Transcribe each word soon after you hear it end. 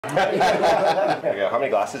How many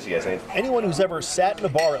glasses do you guys need? Anyone who's ever sat in a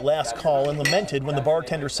bar at last call and lamented when the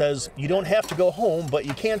bartender says, you don't have to go home, but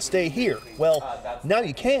you can't stay here. Well, now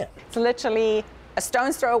you can. It's literally a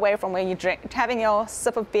stone's throw away from where you drink, having your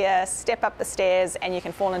sip of beer, step up the stairs, and you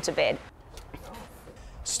can fall into bed.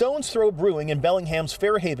 Stones Throw Brewing in Bellingham's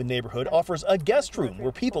Fairhaven neighborhood offers a guest room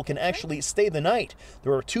where people can actually stay the night.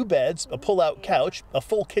 There are 2 beds, a pull-out couch, a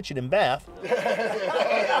full kitchen and bath,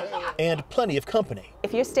 and plenty of company.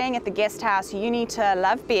 If you're staying at the guest house, you need to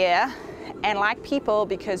love beer and like people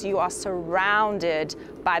because you are surrounded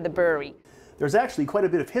by the brewery. There's actually quite a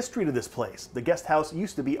bit of history to this place. The guest house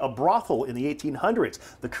used to be a brothel in the 1800s.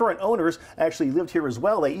 The current owners actually lived here as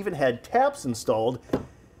well. They even had taps installed.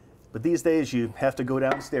 But these days, you have to go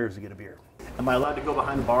downstairs to get a beer. Am I allowed to go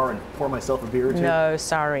behind the bar and pour myself a beer or two? No,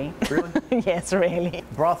 sorry. Really? Yes, really.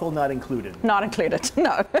 Brothel not included? Not included,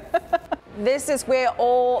 no. This is where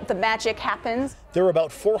all the magic happens. There are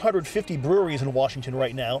about 450 breweries in Washington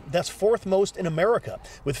right now. That's 4th most in America.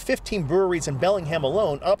 With 15 breweries in Bellingham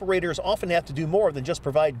alone, operators often have to do more than just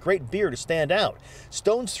provide great beer to stand out.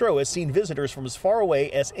 Stones Throw has seen visitors from as far away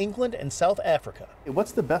as England and South Africa.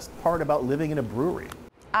 What's the best part about living in a brewery?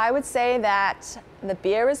 I would say that the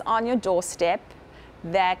beer is on your doorstep,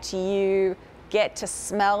 that you get to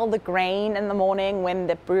smell the grain in the morning when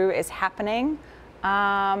the brew is happening.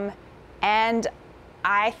 And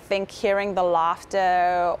I think hearing the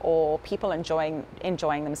laughter or people enjoying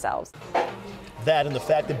themselves. That and the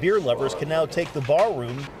fact that beer lovers can now take the bar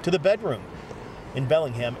room to the bedroom. In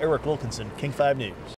Bellingham, Eric Wilkinson, King 5 News.